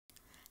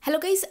Hello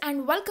guys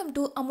and welcome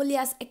to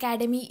Amulya's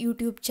Academy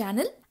YouTube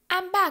channel.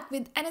 I'm back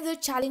with another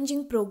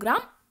challenging program.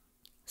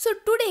 So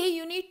today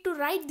you need to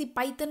write the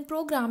Python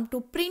program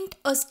to print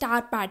a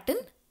star pattern.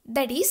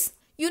 That is,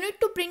 you need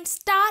to print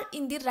star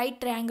in the right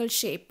triangle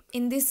shape,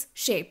 in this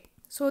shape.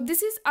 So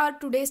this is our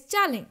today's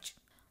challenge.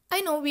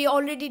 I know we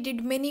already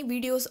did many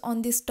videos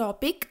on this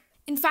topic.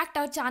 In fact,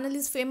 our channel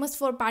is famous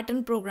for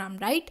pattern program,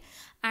 right?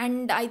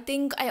 And I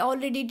think I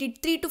already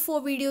did 3 to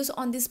 4 videos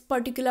on this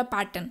particular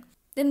pattern.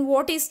 Then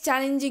what is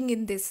challenging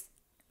in this?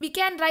 We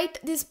can write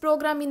this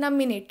program in a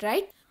minute,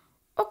 right?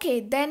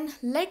 Okay, then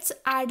let's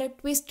add a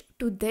twist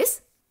to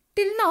this.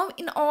 Till now,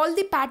 in all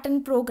the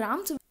pattern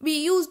programs, we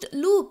used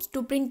loops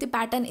to print the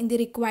pattern in the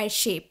required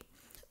shape.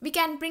 We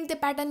can print the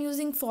pattern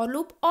using for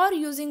loop or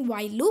using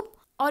while loop,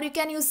 or you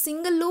can use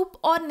single loop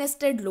or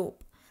nested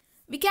loop.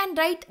 We can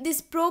write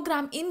this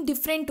program in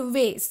different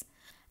ways.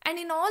 And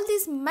in all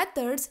these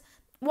methods,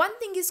 one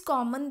thing is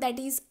common, that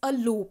is a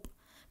loop.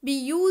 We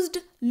used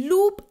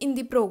loop in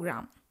the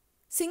program,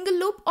 single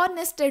loop or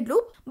nested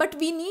loop, but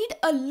we need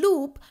a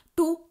loop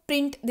to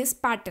print this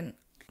pattern.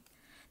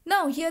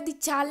 Now here the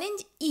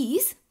challenge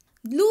is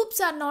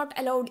loops are not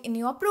allowed in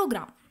your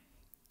program.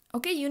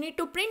 Okay, you need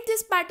to print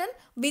this pattern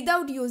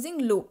without using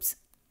loops.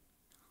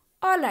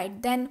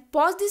 Alright, then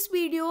pause this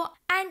video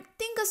and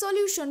think a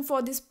solution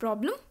for this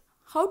problem.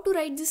 How to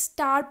write this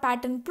star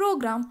pattern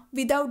program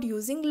without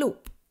using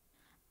loop.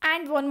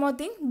 And one more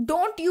thing,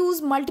 don't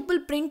use multiple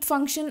print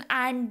function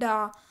and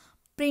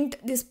print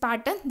this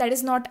pattern. That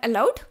is not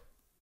allowed.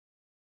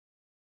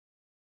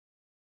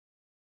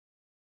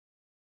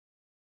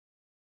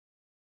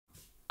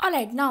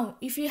 Alright, now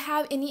if you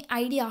have any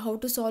idea how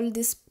to solve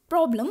this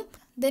problem,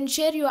 then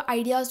share your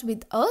ideas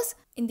with us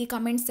in the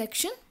comment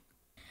section.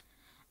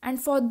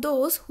 And for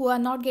those who are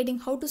not getting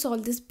how to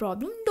solve this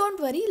problem, don't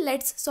worry,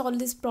 let's solve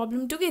this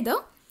problem together.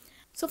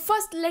 So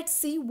first let's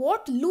see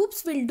what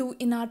loops will do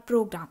in our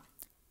program.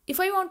 If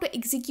I want to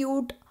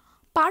execute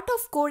part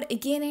of code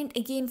again and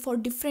again for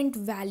different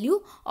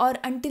value or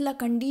until a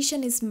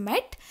condition is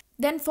met,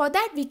 then for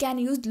that we can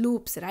use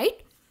loops,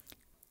 right?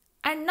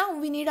 And now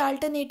we need an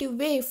alternative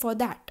way for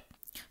that.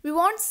 We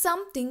want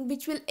something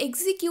which will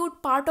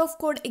execute part of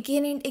code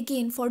again and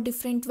again for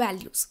different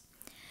values.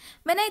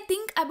 When I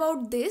think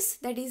about this,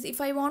 that is,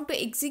 if I want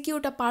to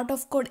execute a part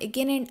of code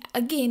again and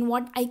again,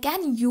 what I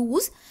can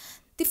use,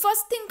 the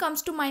first thing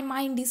comes to my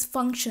mind is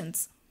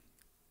functions.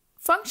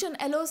 Function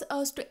allows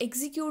us to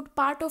execute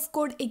part of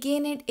code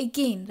again and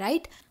again,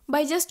 right?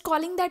 By just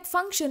calling that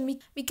function,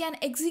 we can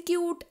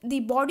execute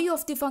the body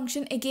of the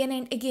function again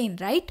and again,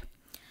 right?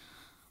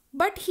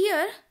 But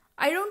here,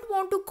 I don't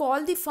want to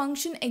call the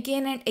function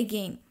again and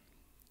again.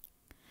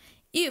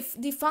 If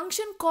the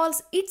function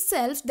calls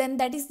itself, then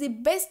that is the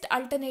best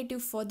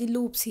alternative for the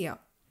loops here.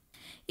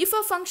 If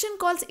a function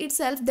calls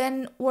itself,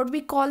 then what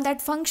we call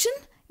that function?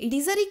 It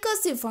is a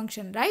recursive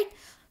function, right?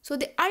 So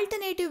the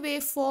alternative way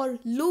for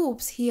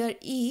loops here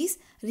is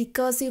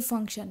recursive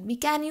function. We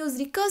can use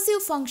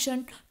recursive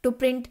function to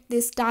print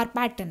this star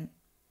pattern.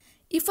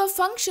 If a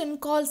function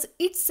calls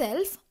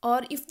itself,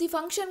 or if the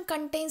function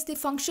contains the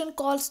function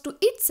calls to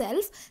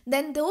itself,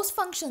 then those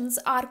functions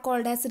are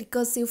called as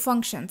recursive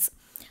functions.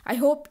 I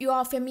hope you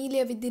are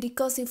familiar with the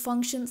recursive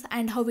functions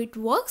and how it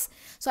works.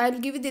 So I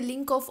will give you the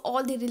link of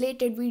all the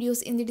related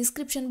videos in the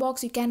description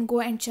box. You can go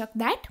and check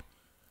that.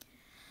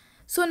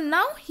 So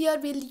now here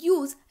we'll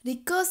use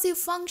recursive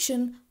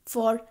function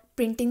for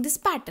printing this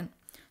pattern.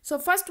 So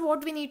first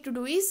what we need to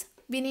do is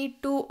we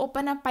need to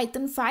open a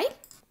Python file.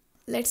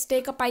 Let's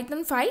take a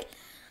Python file.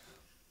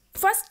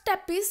 First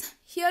step is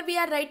here we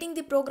are writing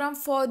the program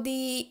for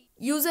the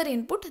user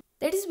input.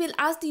 That is, we'll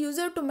ask the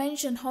user to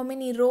mention how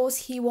many rows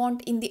he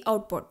wants in the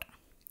output.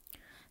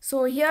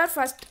 So here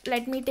first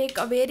let me take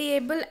a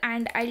variable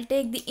and I'll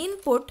take the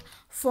input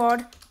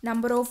for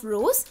number of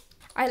rows.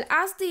 I'll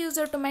ask the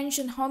user to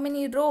mention how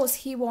many rows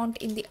he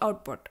wants in the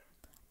output.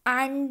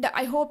 And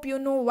I hope you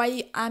know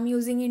why I'm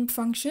using int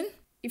function.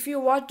 If you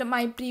watched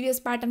my previous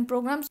pattern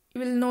programs,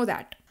 you will know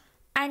that.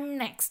 And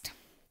next,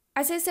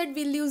 as I said,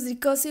 we'll use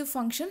recursive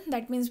function.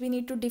 That means we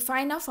need to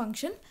define a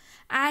function.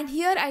 And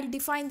here I'll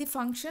define the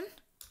function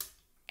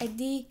at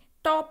the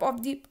top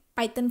of the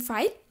Python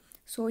file.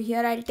 So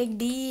here I'll take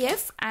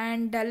def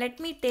and let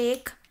me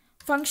take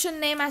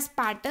function name as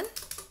pattern.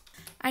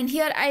 And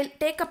here I'll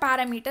take a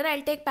parameter.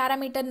 I'll take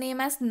parameter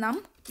name as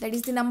num. That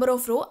is the number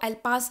of row. I'll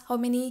pass how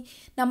many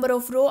number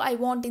of row I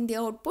want in the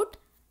output.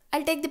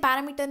 I'll take the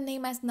parameter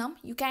name as num.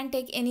 You can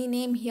take any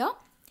name here.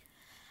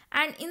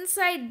 And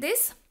inside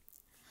this,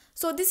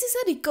 so this is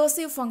a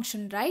recursive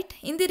function, right?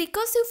 In the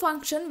recursive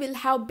function, we'll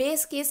have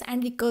base case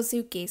and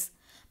recursive case.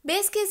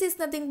 Base case is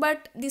nothing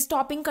but the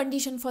stopping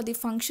condition for the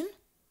function,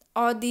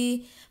 or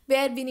the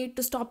where we need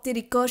to stop the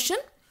recursion.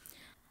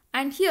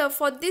 And here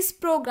for this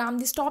program,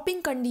 the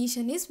stopping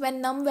condition is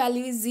when num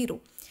value is 0.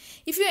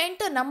 If you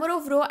enter number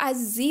of row as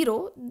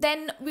 0,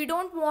 then we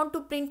don't want to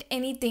print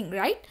anything,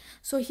 right?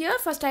 So here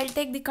first I'll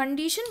take the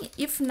condition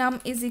if num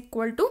is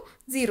equal to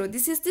 0.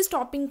 This is the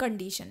stopping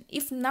condition.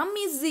 If num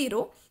is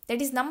 0,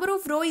 that is number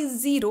of row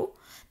is 0,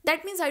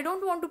 That means I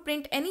don't want to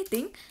print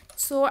anything,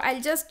 so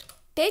I'll just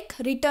take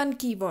return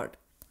keyword.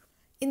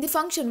 In the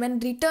function, when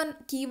return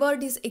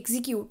keyword is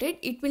executed,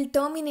 it will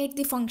terminate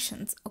the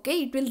functions.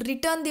 Okay, it will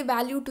return the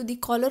value to the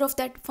caller of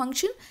that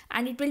function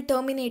and it will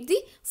terminate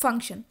the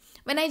function.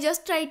 When I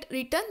just write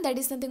return, that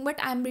is nothing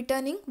but I am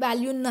returning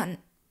value none.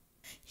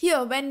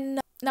 Here, when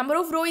number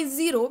of row is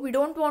 0, we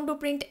don't want to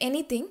print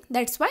anything.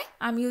 That's why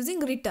I'm using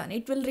return.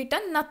 It will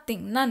return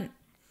nothing, none.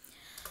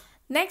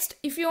 Next,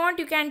 if you want,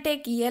 you can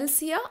take else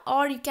here,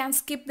 or you can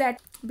skip that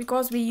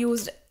because we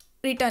used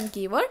return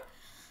keyword.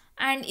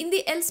 And in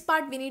the else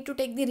part, we need to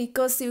take the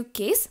recursive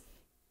case.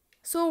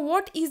 So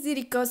what is the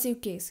recursive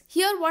case?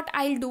 Here what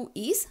I'll do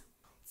is,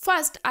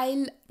 first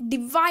I'll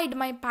divide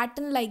my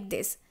pattern like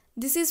this.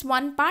 This is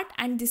one part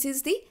and this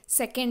is the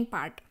second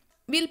part.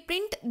 We'll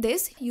print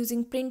this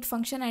using print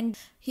function, and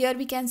here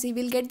we can see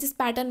we'll get this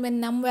pattern when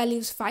num value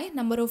is 5,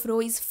 number of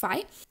row is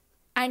 5.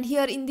 And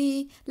here in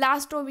the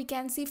last row we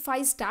can see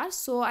 5 stars.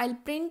 So I'll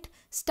print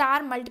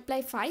star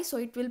multiply 5. So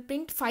it will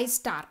print 5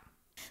 star.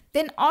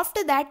 Then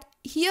after that,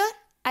 here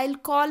I'll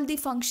call the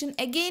function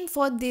again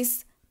for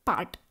this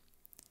part.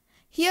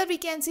 Here we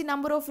can see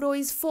number of row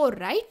is 4,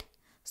 right?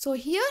 So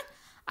here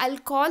I'll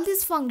call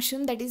this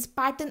function, that is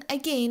pattern,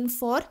 again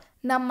for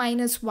num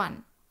minus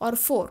 1 or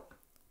 4.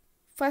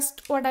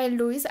 First what I'll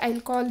do is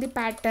I'll call the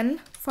pattern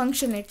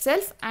function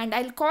itself and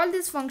I'll call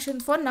this function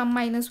for num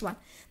minus 1.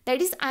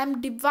 That is,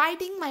 I'm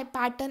dividing my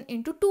pattern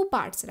into two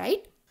parts,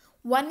 right?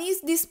 One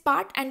is this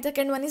part and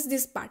second one is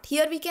this part.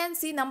 Here we can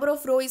see number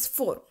of row is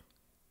 4.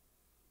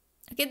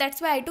 Okay,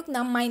 that's why I took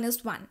num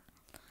minus 1.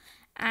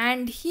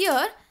 And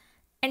here,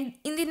 and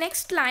in the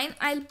next line,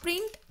 I'll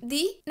print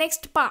the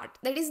next part,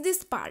 that is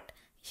this part.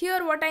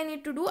 Here what I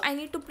need to do, I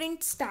need to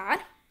print star.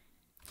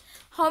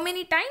 How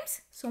many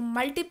times? So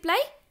multiply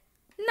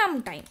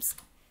num times.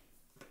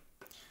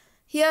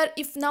 Here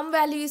if num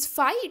value is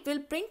 5, it will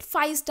print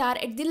 5 star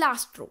at the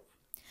last row.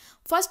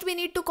 First we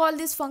need to call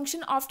this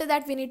function, after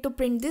that we need to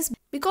print this,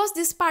 because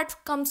this part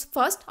comes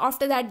first,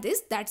 after that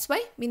this, that's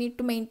why we need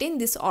to maintain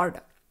this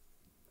order.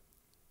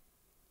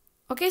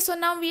 Okay, so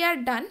now we are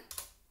done.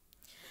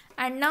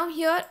 And now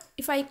here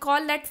if I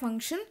call that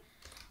function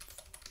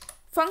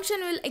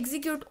will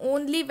execute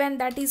only when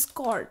that is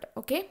called.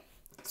 Okay,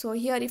 so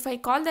here if I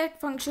call that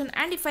function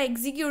and if I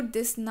execute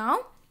this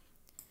now,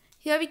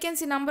 here we can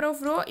see number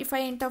of row. If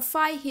I enter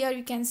 5, here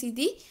you can see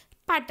the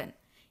pattern.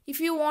 If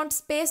you want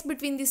space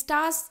between the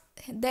stars,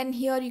 then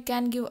here you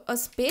can give a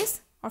space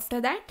after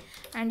that.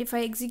 And if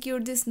I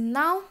execute this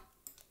now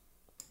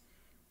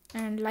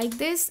and like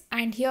this,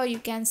 and here you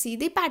can see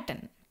the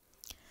pattern.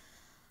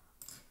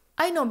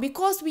 I know,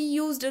 because we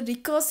used a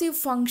recursive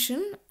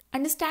function,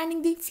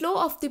 understanding the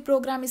flow of the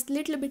program is a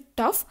little bit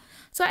tough.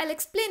 So I'll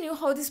explain you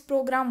how this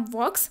program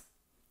works.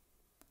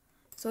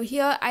 So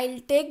here I'll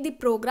take the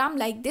program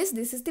like this.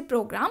 This is the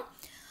program.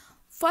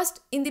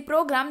 First in the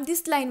program,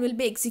 this line will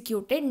be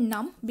executed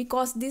num,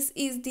 because this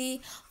is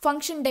the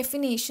function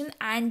definition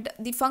and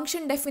the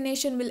function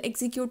definition will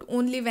execute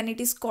only when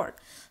it is called.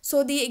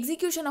 So the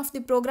execution of the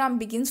program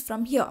begins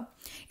from here.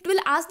 It will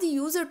ask the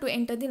user to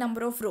enter the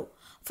number of row.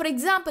 For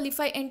example, if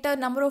I enter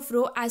number of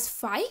row as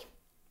 5,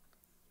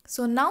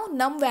 so now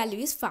num value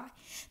is 5.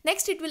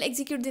 Next it will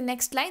execute the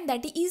next line,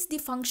 that is the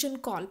function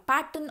call,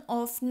 pattern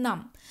of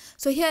num.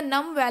 So here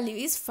num value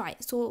is 5.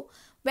 So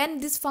when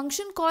this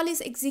function call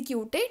is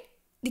executed,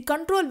 the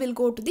control will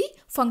go to the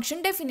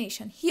function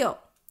definition. Here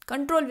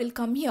control will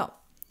come here.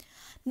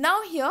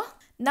 Now here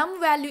num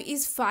value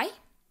is 5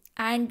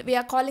 and we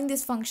are calling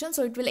this function,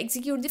 so it will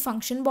execute the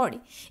function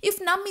body.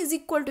 If num is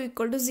equal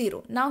to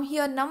 0, now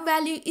here num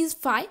value is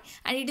 5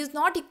 and it is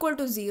not equal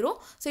to 0,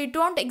 so it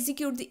won't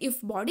execute the if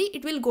body,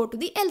 it will go to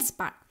the else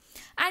part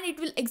and it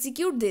will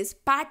execute this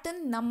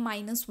pattern num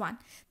minus 1.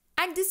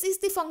 And this is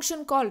the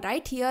function call,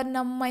 right? Here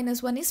num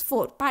minus 1 is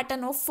 4,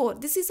 pattern of 4.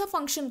 This is a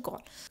function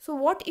call. So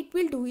what it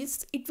will do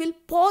is it will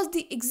pause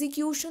the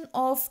execution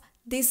of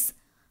this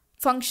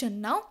function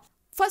now.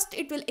 First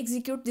it will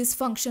execute this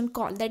function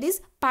call, that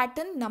is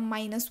pattern num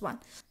minus 1.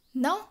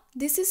 Now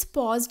this is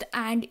paused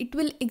and it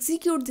will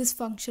execute this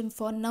function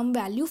for num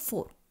value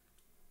 4.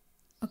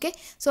 Okay,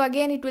 so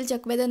again it will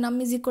check whether num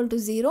is equal to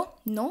 0.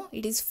 No,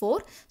 it is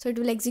 4. So it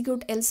will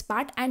execute else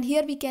part, and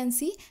here we can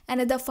see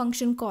another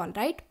function call,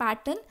 right?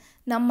 Pattern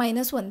num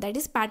minus 1, that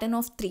is pattern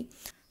of 3.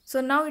 So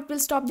now it will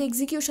stop the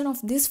execution of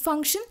this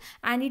function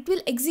and it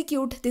will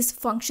execute this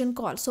function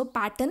call. So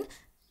pattern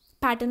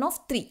of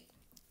 3.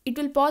 It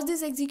will pause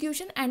this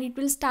execution and it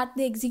will start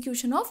the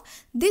execution of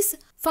this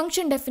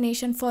function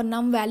definition for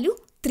num value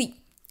 3.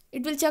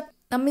 It will check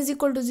num is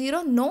equal to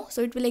 0. No,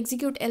 so it will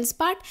execute else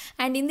part,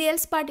 and in the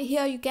else part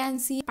here you can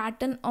see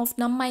pattern of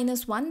num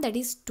minus 1, that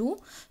is 2.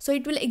 So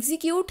it will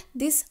execute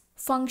this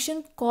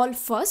function call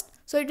first.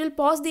 So it will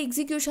pause the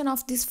execution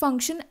of this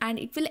function and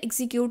it will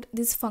execute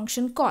this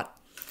function call.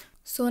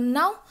 So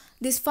now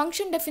this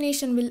function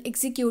definition will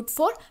execute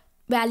for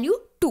value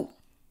 2.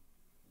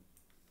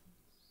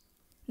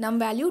 Num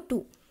value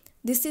 2.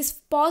 This is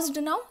paused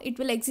now. It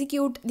will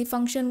execute the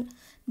function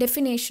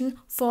definition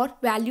for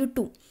value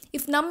 2.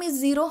 If num is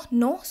 0,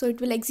 no, so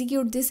it will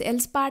execute this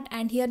else part,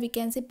 and here we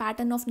can say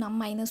pattern of num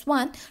minus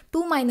 1,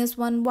 2 minus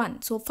 1,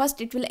 1. So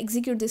first it will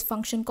execute this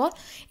function call.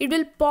 It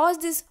will pause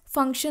this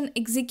function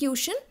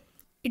execution.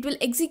 It will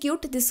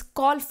execute this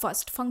call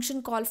first,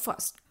 function call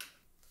first.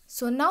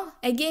 So now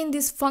again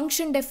this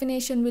function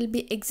definition will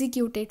be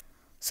executed.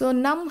 So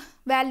num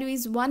value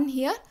is 1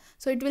 here.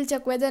 So it will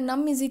check whether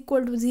num is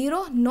equal to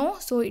 0. No.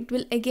 So it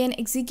will again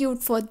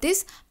execute for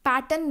this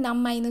pattern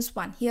num minus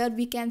 1. Here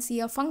we can see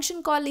a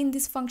function call in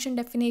this function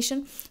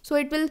definition. So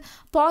it will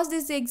pause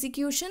this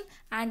execution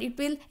and it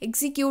will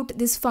execute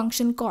this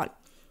function call.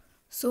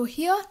 So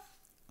here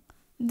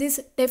this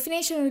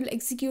definition will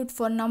execute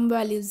for num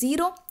value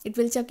 0. It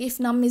will check if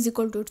num is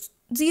equal to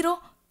 0,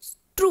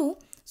 true.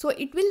 So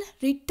it will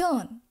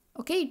return,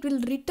 okay, it will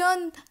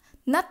return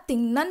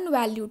nothing, none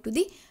value to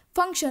the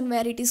function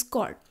where it is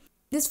called.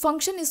 This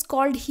function is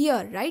called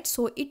here, right?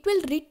 So it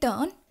will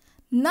return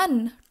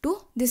none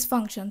to this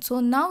function. So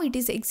now it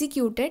is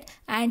executed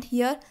and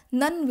here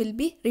none will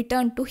be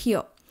returned to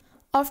here.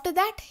 After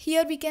that,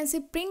 here we can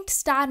say print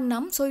star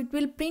num. So it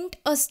will print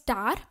a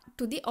star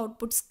to the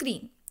output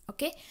screen.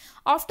 Okay.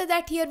 After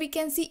that, here we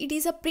can see it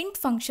is a print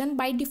function.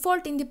 By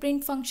default in the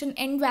print function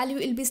end value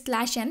will be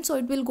 /n. So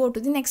it will go to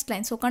the next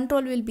line. So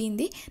control will be in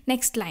the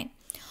next line.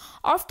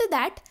 After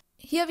that,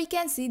 here we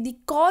can see the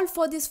call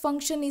for this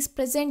function is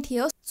present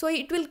here. So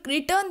it will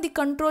return the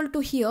control to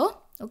here.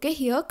 Okay,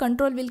 here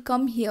control will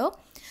come here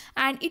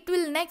and it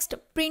will next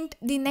print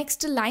the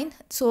next line.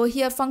 So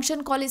here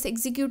function call is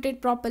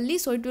executed properly.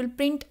 So it will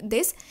print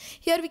this.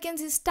 Here we can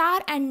see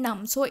star and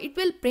num. So it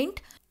will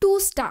print 2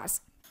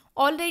 stars.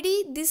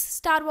 Already this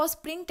star was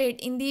printed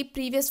in the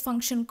previous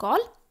function call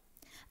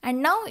and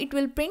now it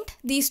will print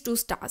these 2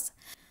 stars.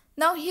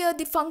 Now here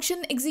the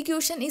function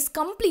execution is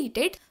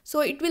completed. So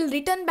it will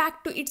return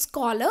back to its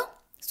caller.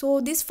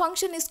 So this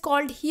function is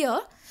called here.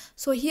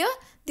 So here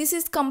this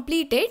is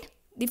completed,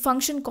 the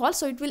function call.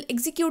 So it will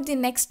execute the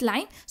next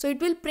line. So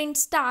it will print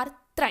star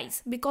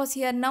thrice because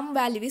here num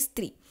value is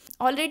 3.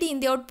 Already in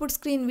the output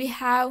screen we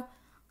have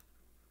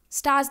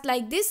stars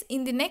like this.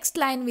 In the next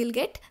line we'll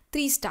get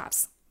 3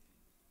 stars.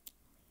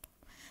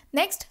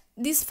 Next,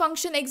 this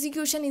function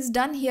execution is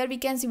done. Here we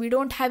can see we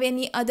don't have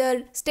any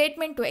other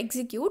statement to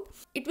execute.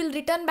 It will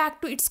return back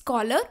to its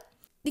caller.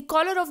 The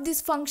caller of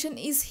this function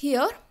is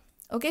here.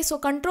 Okay, so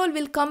control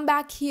will come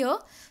back here.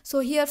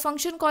 So here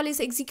function call is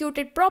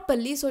executed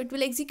properly. So it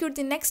will execute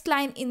the next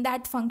line in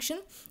that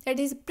function, that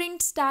is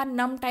print star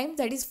num times,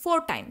 that is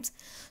 4 times.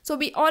 So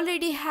we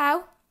already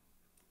have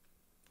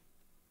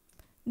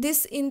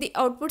this in the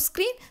output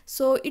screen.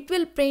 So it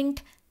will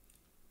print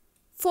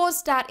 4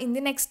 star in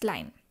the next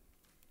line.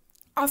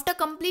 After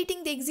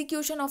completing the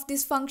execution of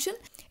this function,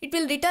 it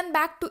will return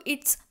back to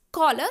its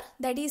caller,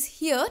 that is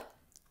here.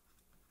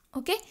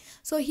 Okay,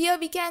 so here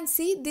we can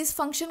see this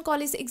function call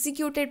is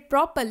executed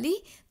properly.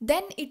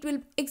 Then it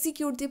will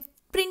execute the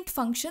print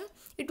function.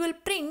 It will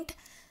print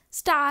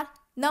star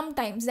num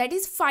times, that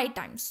is 5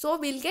 times. So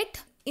we'll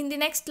get in the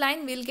next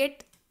line we'll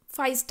get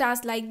 5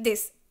 stars like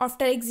this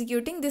after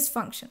executing this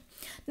function.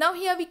 Now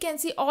here we can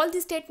see all the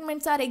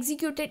statements are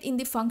executed in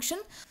the function.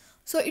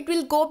 So it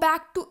will go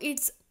back to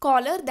its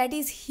caller, that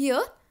is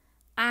here,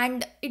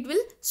 and it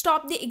will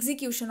stop the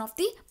execution of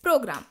the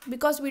program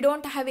because we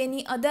don't have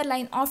any other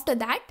line after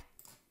that.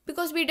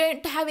 Because we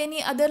don't have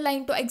any other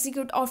line to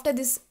execute after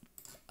this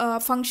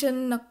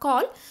function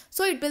call.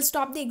 So it will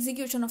stop the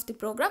execution of the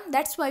program.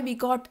 That's why we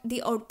got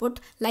the output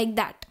like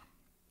that.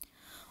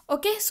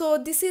 Okay, so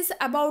this is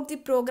about the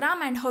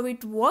program and how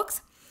it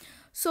works.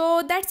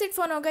 So that's it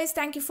for now guys.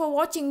 Thank you for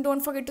watching.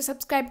 Don't forget to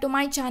subscribe to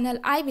my channel.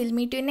 I will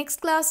meet you in next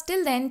class.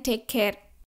 Till then, take care.